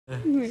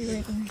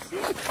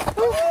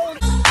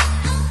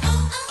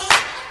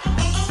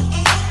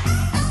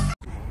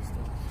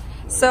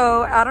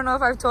So I don't know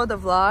if I've told the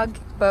vlog,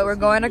 but we're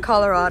going to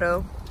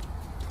Colorado.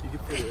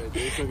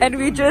 And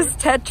we just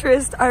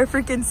Tetrised our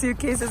freaking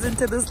suitcases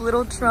into this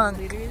little trunk.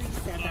 Literally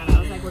said that. I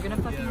was like, we're gonna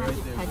fucking have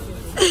to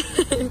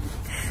Tetris it.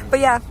 But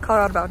yeah,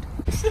 Colorado bound.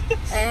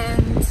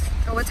 And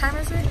what time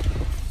is it?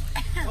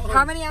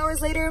 How many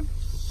hours later?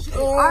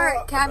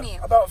 Alright, Cammy.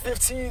 About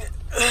 15.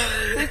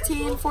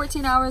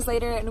 14 hours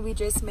later, and we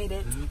just made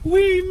it.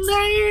 We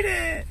made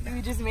it!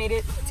 We just made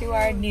it to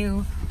our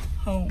new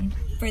home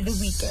for the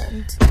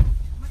weekend.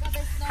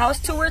 House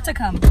tour to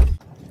come. The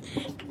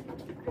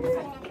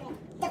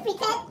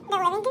pre-cut, the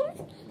living room,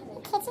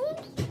 kitchen,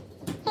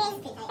 his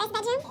best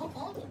bedroom.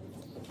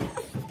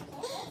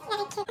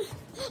 Let's go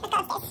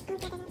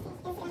upstairs.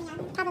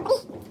 Probably.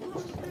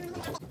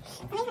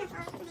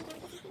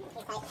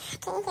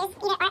 Okay, here's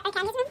either our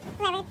Candace's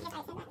room, whoever.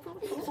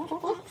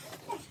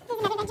 Here's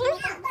another bedroom.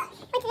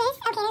 What's this?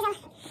 Okay, there's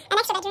an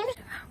extra bedroom.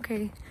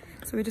 Okay,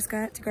 so we just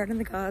got to Garden of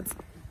the Gods.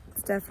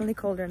 It's definitely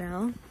colder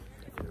now.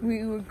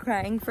 We were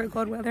crying for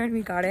cold weather and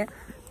we got it,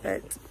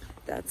 but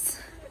that's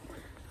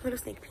a little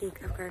sneak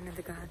peek of Garden of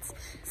the Gods.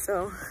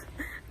 So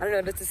I don't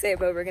know what to say,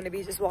 but we're gonna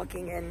be just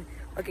walking and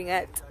looking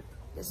at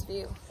this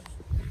view.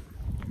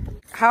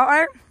 How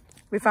are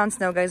we? Found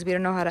snow, guys. We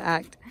don't know how to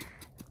act.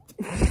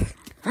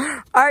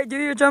 All right, do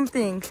your jump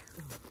thing.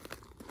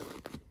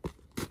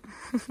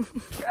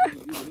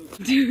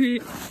 Do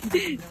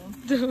it.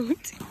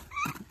 Don't.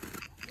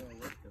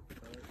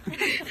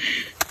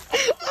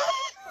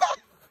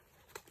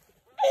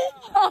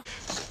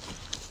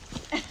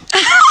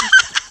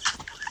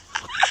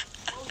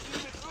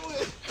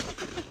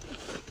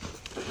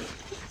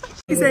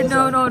 He said,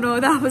 no,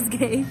 that was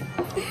gay.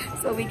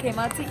 So we came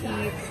out to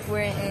eat.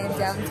 We're in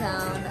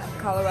downtown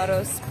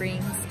Colorado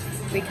Springs.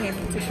 We came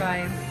to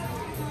try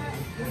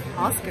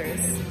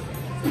Oscar's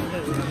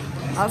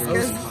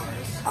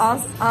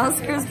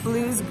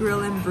Blues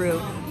Grill and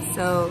Brew.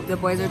 So the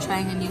boys are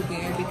trying a new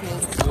beer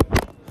because,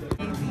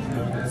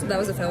 so that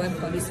was a fail and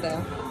Pony's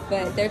fail.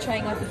 But they're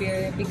trying out the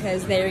beer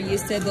because they're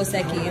used to Dos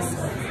Equis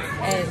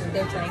and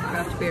they're trying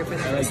craft beer for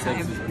the first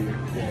time.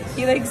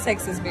 He likes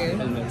Texas beer.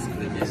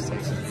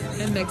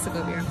 And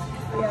Mexico beer.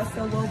 Yeah,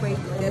 so we'll rate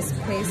this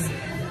place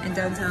in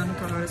downtown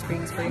Colorado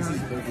Springs for you.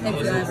 If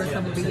you ever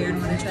come over here and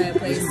want to try a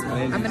place,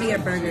 I'm gonna get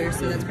a burger,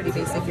 so that's pretty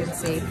basic and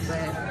safe,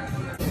 but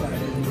so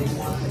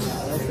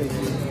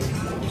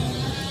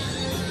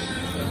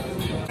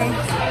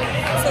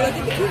look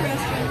at the cute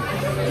restaurant.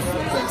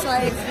 Looks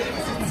like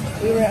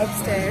we were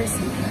upstairs,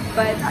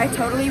 but I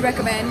totally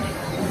recommend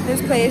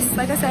this place.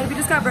 Like I said, we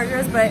just got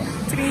burgers, but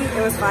to me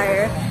it was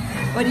fire.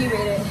 What do you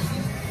rate it?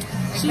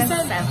 She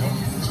said 7.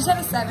 She said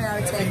a 7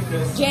 out of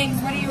 10. James,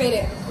 what do you rate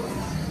it?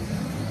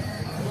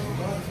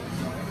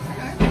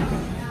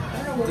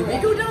 Did we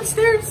go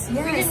downstairs?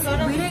 Yes,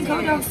 we didn't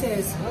go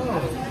downstairs.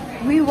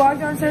 Oh. We walked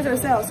downstairs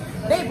ourselves.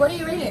 Babe, what do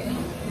you rate it?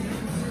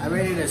 I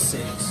rated it a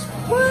 6.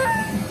 What?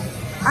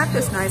 I'm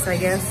just nice, I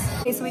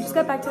guess. Okay, so we just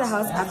got back to the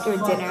house after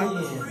dinner.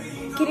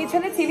 Can you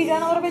turn the TV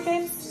down a little bit,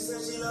 James?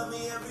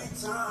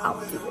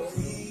 Oh.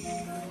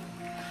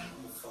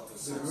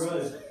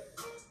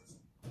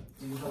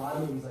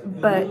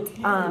 But,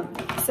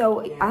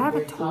 so I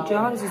haven't told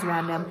y'all, this is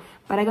random,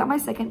 but I got my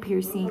second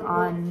piercing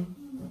on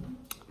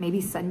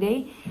maybe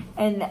Sunday,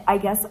 and I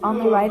guess on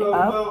the ride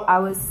up, I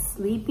was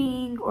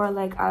sleeping or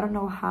like, I don't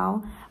know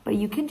how, but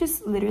you can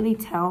just literally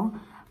tell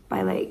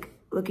by like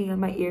looking at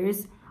my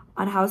ears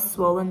on how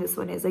swollen this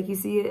one is. Like you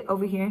see it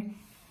over here,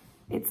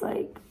 it's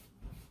like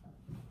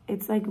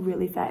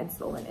really fat and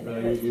swollen, and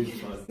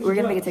we're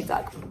gonna make a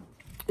TikTok.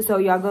 So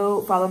y'all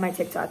go follow my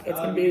TikTok. It's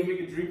gonna be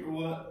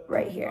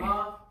right here.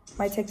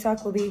 My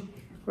TikTok will be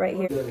right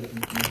here.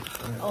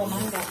 Oh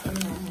my god.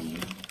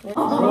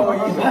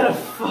 Bro, you better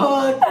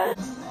fuck.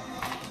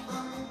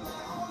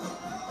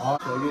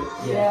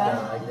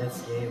 Yeah. Like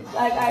this game.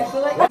 Like I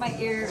feel like my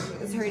ear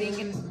is hurting,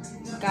 and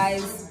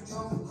guys,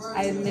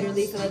 I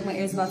literally feel like my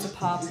ear is about to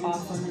pop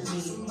off on me.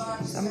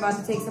 So I'm about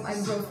to take some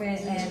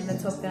ibuprofen, and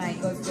let's hope the night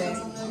goes good,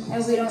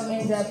 and we don't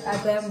end up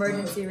at the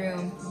emergency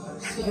room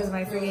because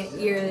my freaking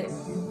ear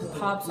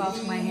pops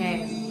off my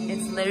head.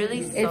 It's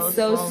literally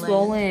so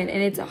swollen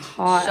and it's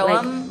hot. Show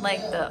them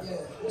like the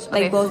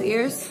like both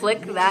ears.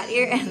 Flick that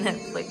ear and then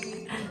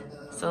flick.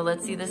 So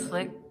let's see this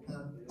flick.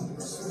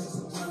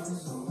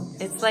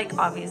 It's like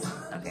obvious.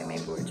 Okay,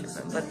 maybe we're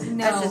tripping, but No,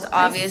 that's just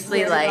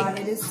obviously like God,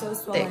 it is so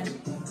swollen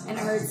and it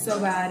hurts so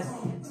bad.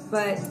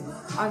 But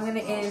I'm gonna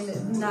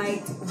end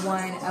night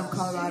 1 of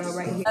Colorado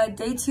right here.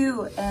 Day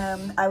 2,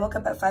 I woke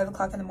up at 5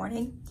 o'clock in the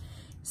morning.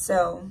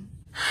 So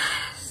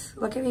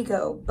look at me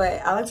go.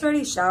 But Alex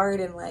already showered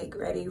and like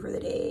ready for the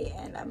day,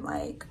 and I'm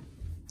like,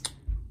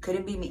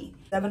 couldn't be me.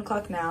 7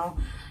 o'clock now,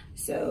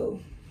 so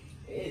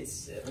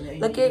It's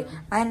look at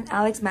mine and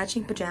Alex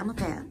matching pajama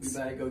pants. You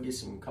better go get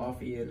some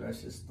coffee and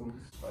that's just some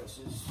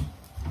spices.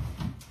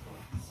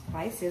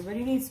 Spices? What do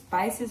you need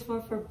spices for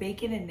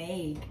bacon and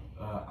egg?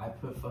 I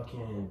put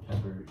fucking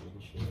pepper and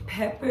shit.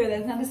 Pepper,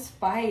 that's not a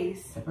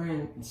spice. Pepper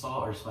and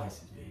salt are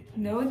spices, babe.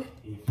 No. If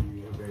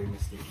you're very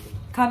mistaken.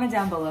 Comment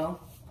down below.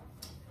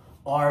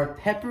 Are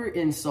pepper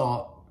and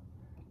salt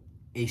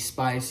a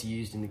spice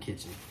used in the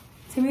kitchen?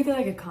 To me, they're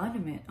like a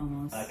condiment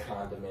almost. A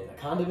condiment. A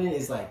condiment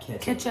is like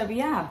ketchup. Ketchup,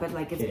 yeah, but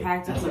like it's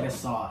practically. That's like a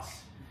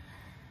sauce.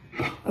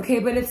 Okay,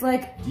 but it's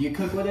like. Do you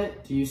cook with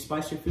it? Do you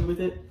spice your food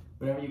with it?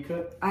 Whenever you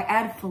cook? I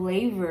add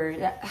flavor.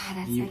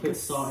 That's Do you like put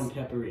salt and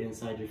pepper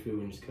inside your food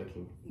when you're just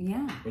cooking?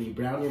 Yeah. When you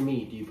brown your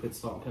meat, do you put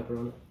salt and pepper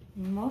on it?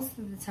 Most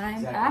of the time.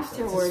 Exactly.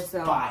 Afterwards, So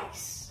though.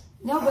 Spice.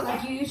 No, but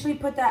like you usually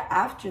put that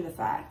after the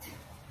fact.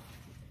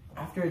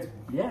 After it's,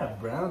 yeah,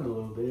 browned a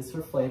little bit. It's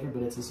for flavor,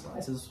 but it's a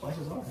spice. As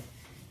spices are.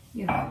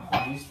 You know.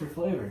 Used for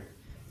flavor.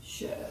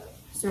 Shut up.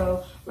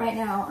 So right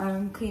now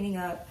I'm cleaning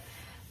up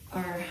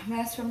our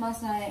mess from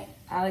last night.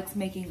 Alex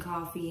making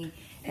coffee,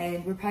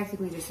 and we're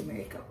practically just a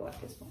married couple at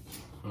this point.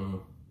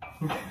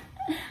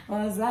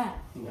 What was that?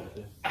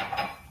 Nothing.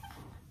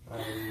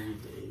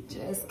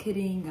 Just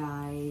kidding,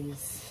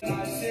 guys. I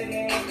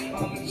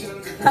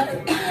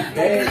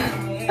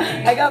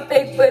got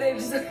fake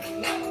footage.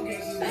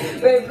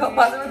 Wait,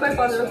 pause it real quick,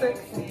 pause it real quick.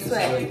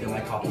 Swear.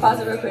 Pause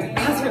it real quick,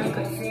 pause it real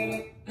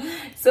quick.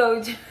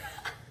 So,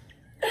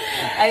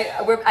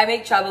 I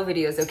make travel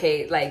videos,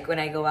 okay, like when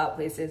I go out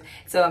places.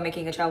 So I'm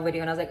making a travel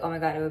video and I was like, oh my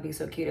god, it would be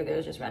so cute if there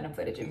was just random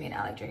footage of me and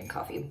Alec drinking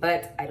coffee.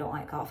 But I don't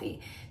like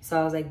coffee. So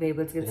I was like, babe,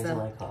 let's get some.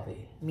 Like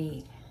coffee.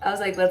 Me. I was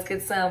like, let's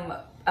get some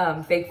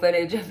fake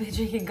footage of me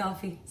drinking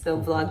coffee. So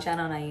vlog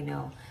channel, now you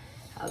know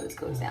how this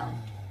goes down.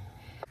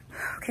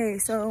 Okay,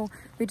 so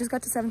we just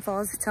got to Seven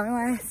Falls. Tell me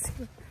why it's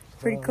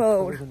pretty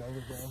cold.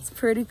 It's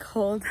pretty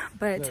cold,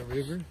 but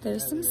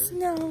there's some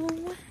snow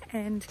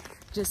and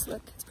just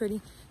look, it's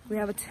pretty. We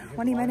have a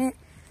 20 minute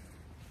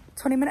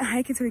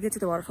hike until we get to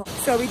the waterfall.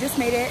 So we just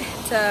made it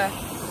to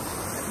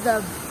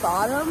the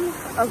bottom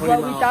of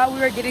what we thought we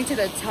were getting to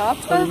the top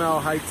of. 20-mile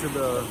hike to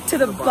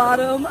the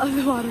bottom of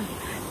the water,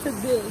 to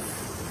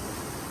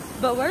this.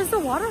 But where's the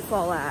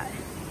waterfall at?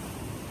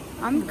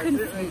 I'm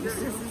confused.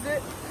 This is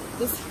it?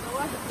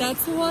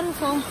 That's the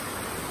waterfall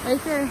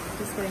right there.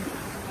 Just kidding.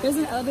 There's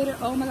an elevator.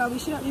 Oh my god, we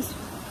should at least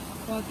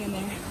walk in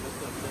there.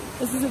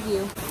 This is a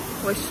view.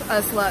 Wish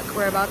us luck.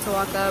 We're about to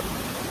walk up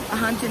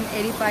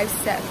 185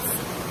 steps.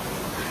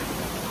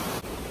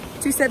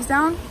 2 steps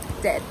down,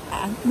 dead.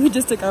 We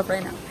just took off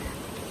right now.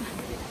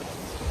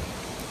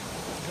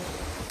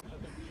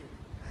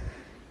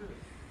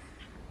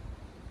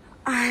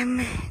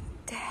 I'm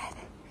dead.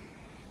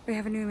 We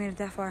haven't even made it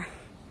that far.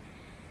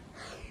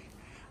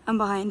 I'm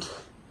behind.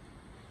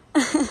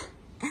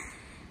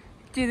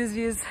 Dude, this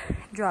view is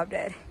drop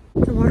dead.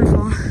 The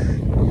waterfall.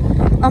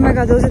 Oh my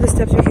god, those are the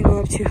steps we can go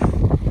up to. I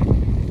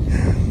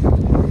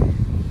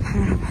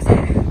don't know about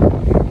that.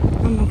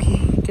 I'm okay,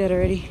 dead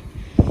already.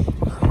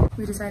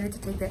 We decided to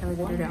take the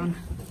elevator down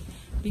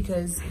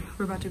because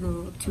we're about to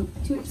go up to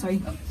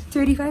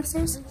 285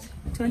 stairs?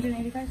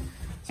 285?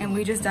 And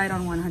we just died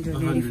on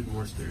 180. 100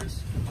 more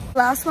stairs.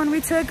 Last one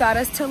we took got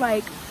us to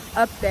like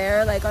up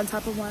there, like on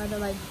top of one of the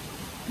like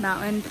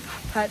mountain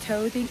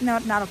plateau thing. No,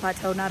 not a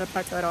plateau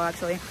at all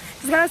actually.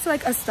 Just got us to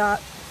like a stop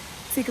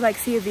so you could like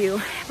see a view.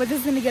 But this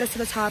is gonna get us to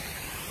the top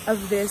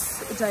of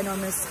this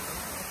ginormous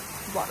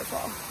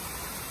waterfall.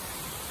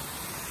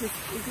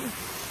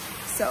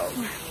 So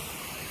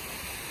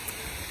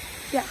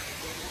yeah,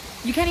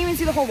 you can't even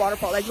see the whole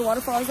waterfall. Like the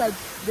waterfall is like,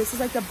 this is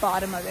like the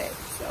bottom of it.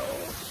 So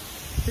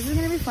this is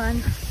gonna be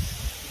fun.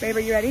 Babe, are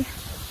you ready?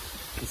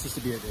 It's just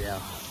to be a day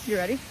out. You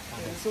ready?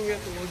 Okay, so we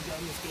have to walk down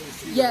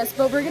this way. Yes,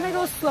 but we're gonna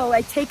go slow.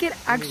 Like take it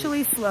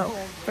actually slow.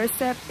 First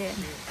step in.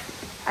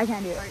 I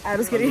can't do it. I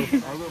was kidding.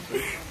 I'll go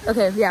first.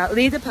 Okay, yeah,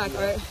 lead the pack,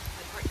 alright?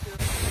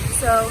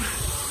 So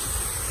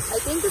I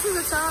think this is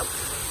the top.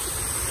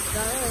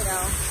 Not really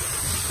know.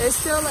 There's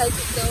still like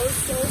those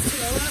stairs to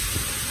go up,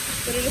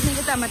 but it doesn't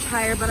get that much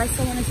higher, but I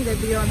still want to see the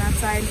view on that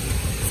side.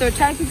 So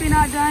technically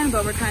not done,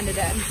 but we're kind of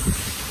dead.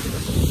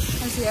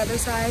 That's the other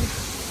side.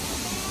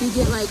 You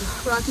get like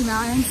Rocky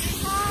Mountains,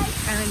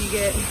 and then you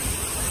get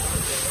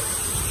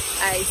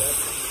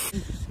ice.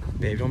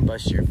 Babe, don't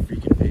bust your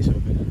freaking face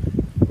open.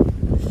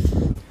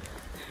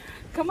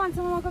 Come on,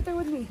 someone walk up there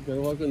with me. You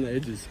gotta walk on the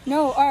edges.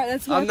 No, alright,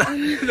 let's walk. I'm not.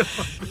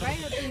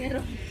 Right up the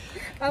middle.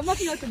 I'm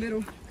walking out the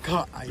middle.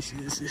 God, icy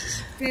this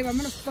is. Babe, I'm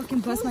gonna fucking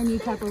bust my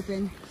kneecap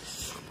open.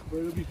 But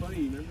it'll be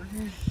funny, remember?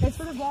 It's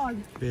for the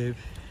vlog. Babe.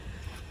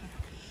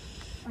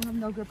 I have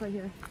no grip right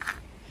here.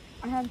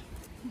 I have a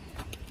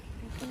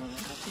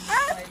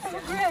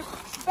grip.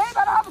 Babe,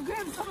 I don't have a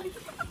grip. Somebody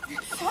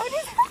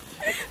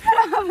I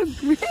don't have a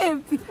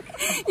grip.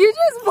 You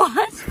just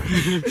watch.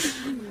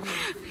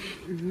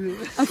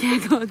 Okay, I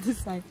go this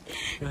side.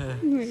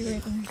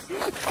 Wait.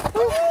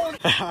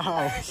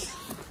 Ow.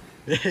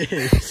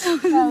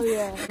 Hell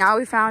yeah. Now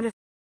we found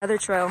another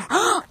trail.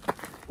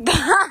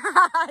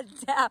 God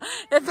damn.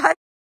 If I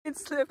can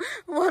slip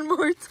one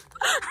more time.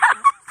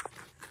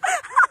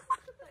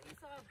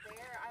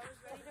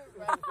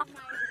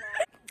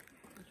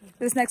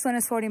 This next one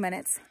is 40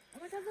 minutes.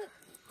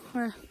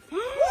 Where?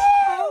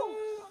 Oh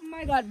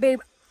my god,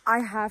 babe. I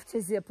have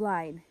to zip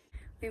line.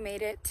 We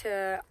made it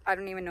to, I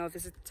don't even know if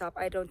this is the top.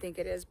 I don't think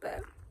it is,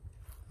 but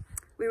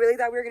we really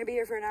thought we were going to be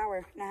here for an hour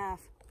and a half.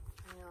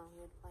 I know,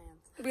 we had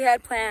plans. We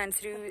had plans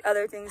to do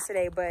other things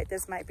today, but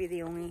this might be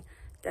the only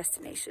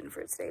destination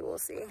for today. We'll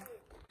see. What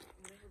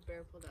if a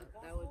bear pulled up?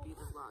 That would be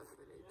the vlog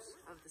footage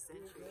of the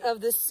century.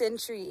 Of the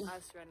century.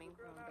 Us running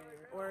from a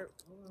bear. Or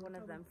one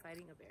of them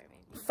fighting a bear,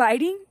 maybe.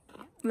 Fighting?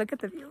 Look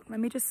at the view.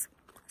 Let me just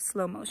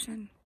slow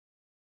motion.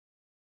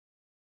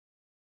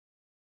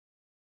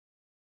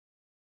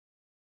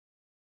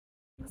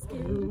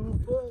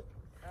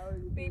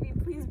 Baby,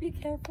 please be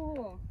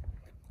careful.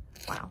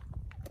 Wow.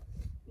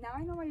 Now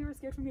I know why you were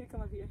scared for me to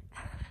come up here.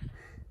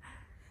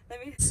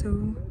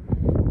 So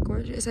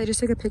gorgeous. I just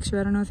took a picture.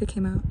 I don't know if it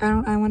came out.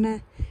 I want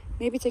to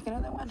maybe take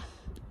another one.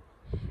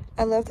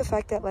 I love the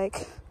fact that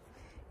like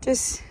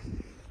just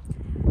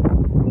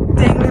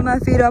dangling my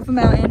feet off a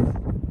mountain.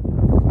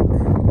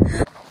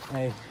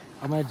 Hey,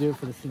 I'm gonna do it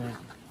for the snap.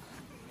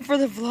 For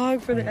the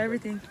vlog, for the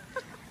everything.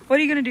 What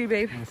are you gonna do,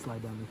 babe? I'm gonna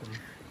slide down the thing.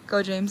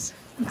 Go, James.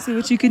 Let's see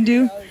what you can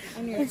do.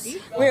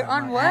 Wait,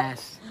 on what?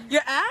 Ass.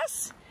 Your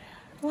ass?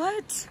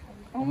 What?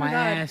 Oh my God.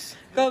 ass.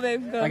 Go,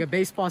 babe, go. Like a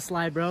baseball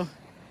slide, bro.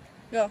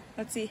 Go,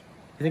 let's see.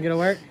 You think it'll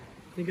work?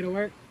 Think it'll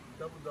work?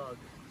 Double dog.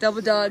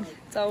 Double dog.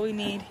 That's all we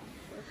need.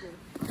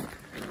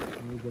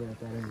 Let me get it at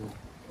that angle.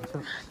 What's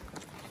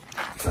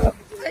up?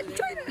 I'm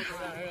trying to...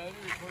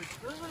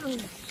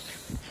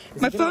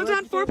 My phone's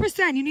on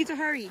 4%. You need to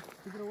hurry.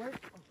 Think it'll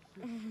work?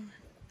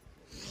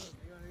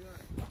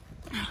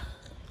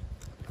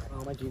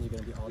 Oh, my jeans are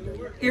gonna be all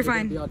dirty. You're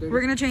fine.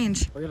 We're gonna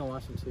change. We're gonna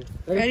wash them too.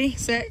 Ready,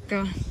 set,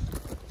 go.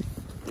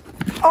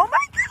 Oh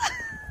my God!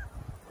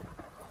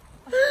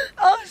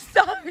 Oh,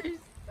 sorry.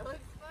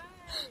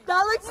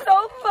 That looks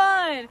so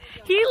fun.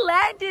 He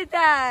landed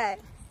that.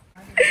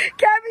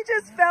 Gabby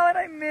just fell and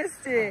I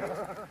missed it.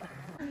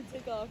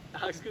 Take off.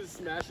 Alex gonna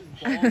smash his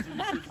balls when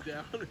he sits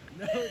down.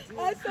 No, dude.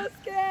 I'm so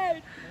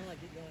scared. No, like,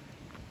 keep going.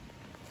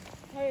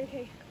 Alright,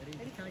 okay.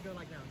 Ready? Kind of go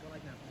like now. Go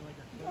like now. Go like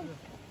that.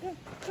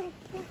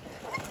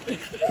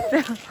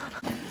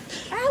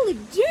 Alec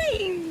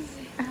James.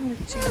 Alec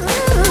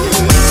James.